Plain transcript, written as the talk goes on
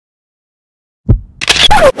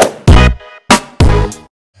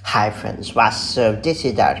Hi friends, what's up? This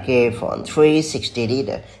is our iPhone 360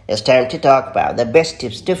 reader. It's time to talk about the best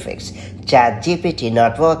tips to fix ChatGPT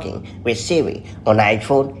not working with Siri on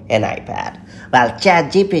iPhone and iPad. While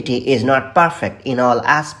ChatGPT is not perfect in all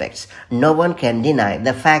aspects, no one can deny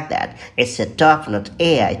the fact that it's a top-notch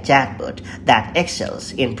AI chatbot that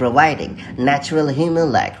excels in providing natural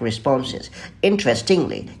human-like responses.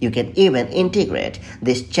 Interestingly, you can even integrate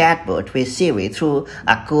this chatbot with Siri through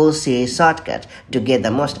a cool Siri shortcut to get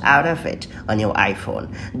the most out of it on your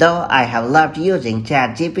iPhone. Though I have loved using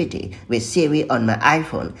ChatGPT with Siri on my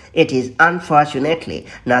iPhone, it is unfortunately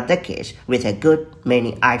not the case with a good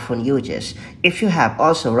many iPhone users. If you have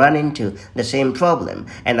also run into the same problem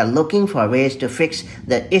and are looking for ways to fix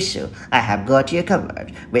the issue, I have got you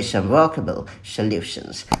covered with some workable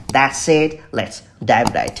solutions. That said, let's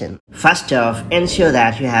dive right in. First off, ensure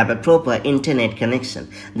that you have a proper internet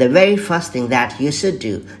connection. The very first thing that you should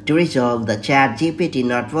do to resolve the ChatGPT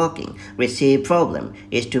not working with Siri problem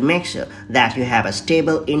is to make sure that you have a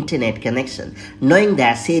stable internet connection. Knowing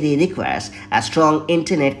that Siri requires a strong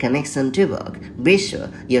internet connection to work, be sure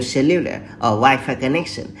your cellular or Wi-Fi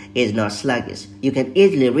connection is not sluggish. You can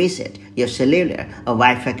easily reset your cellular or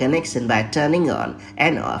Wi-Fi connection by turning on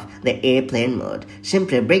and off the airplane mode.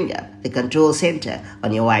 Simply bring up the control center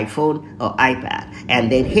on your iPhone or iPad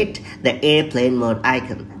and then hit the airplane mode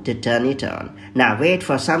icon to turn it on. Now wait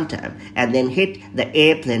for some time and then hit the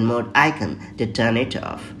airplane mode icon to turn it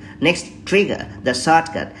off. Next, trigger the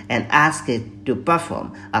shortcut and ask it to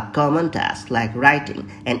perform a common task like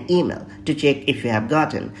writing an email to check if you have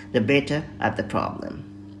gotten the better of the problem.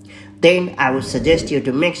 Then I would suggest you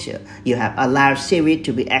to make sure you have allowed Siri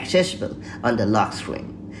to be accessible on the lock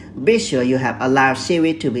screen. Be sure you have allowed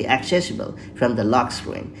Siri to be accessible from the lock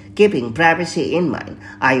screen. Keeping privacy in mind,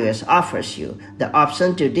 iOS offers you the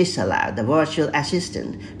option to disallow the virtual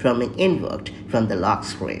assistant from being invoked from the lock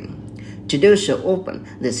screen. To do so, open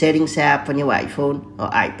the Settings app on your iPhone or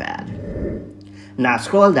iPad. Now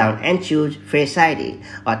scroll down and choose Face ID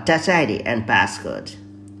or Touch ID and passcode.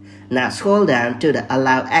 Now scroll down to the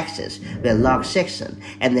Allow Access with Lock section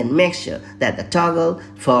and then make sure that the toggle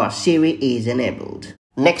for Siri is enabled.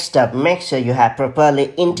 Next up, make sure you have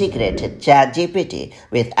properly integrated ChatGPT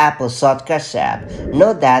with Apple Shortcuts app.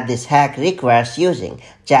 Note that this hack requires using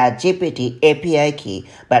ChatGPT API Key,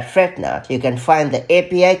 but fret not, you can find the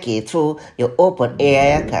API key through your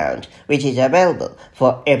OpenAI account, which is available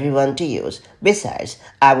for everyone to use. Besides,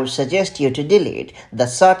 I would suggest you to delete the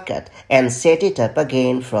shortcut and set it up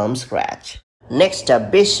again from scratch. Next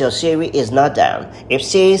up, be sure Siri is not down. If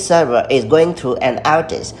Siri's server is going through an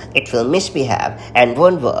outage, it will misbehave and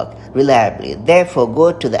won't work reliably. Therefore,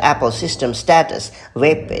 go to the Apple System Status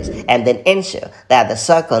webpage and then ensure that the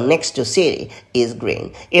circle next to Siri is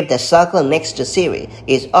green. If the circle next to Siri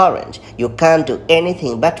is orange, you can't do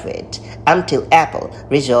anything but wait until Apple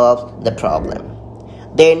resolves the problem.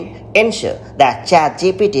 Then ensure that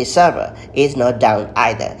ChatGPT server is not down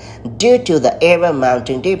either. Due to the error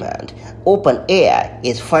mounting demand, OpenAI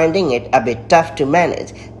is finding it a bit tough to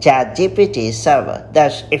manage ChatGPT's server.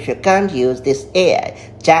 Thus, if you can't use this AI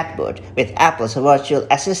chatbot with Apple's virtual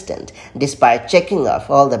assistant, despite checking off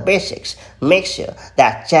all the basics, make sure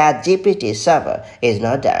that ChatGPT's server is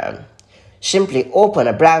not down. Simply open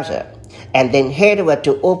a browser and then head over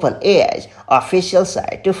to OpenAI's official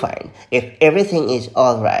site to find if everything is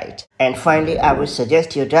alright. And finally, I would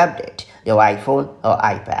suggest you to update your iPhone or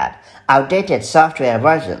iPad. Outdated software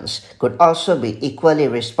versions could also be equally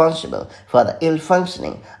responsible for the ill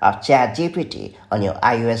functioning of ChatGPT on your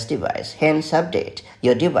iOS device. Hence, update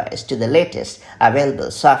your device to the latest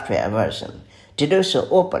available software version. To do so,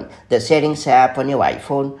 open the Settings app on your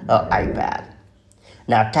iPhone or iPad.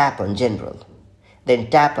 Now tap on General.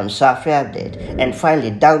 Then tap on Software Update and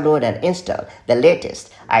finally download and install the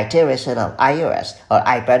latest iteration of iOS or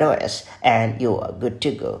iPadOS and you are good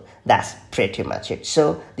to go. That's pretty much it.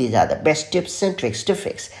 So these are the best tips and tricks to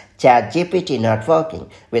fix ChatGPT not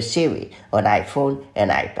working with Siri on iPhone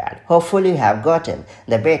and iPad. Hopefully you have gotten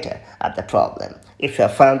the better of the problem. If you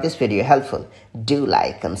have found this video helpful, do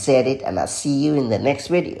like and share it and I'll see you in the next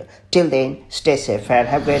video. Till then, stay safe and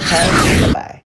have a great time. Bye-bye.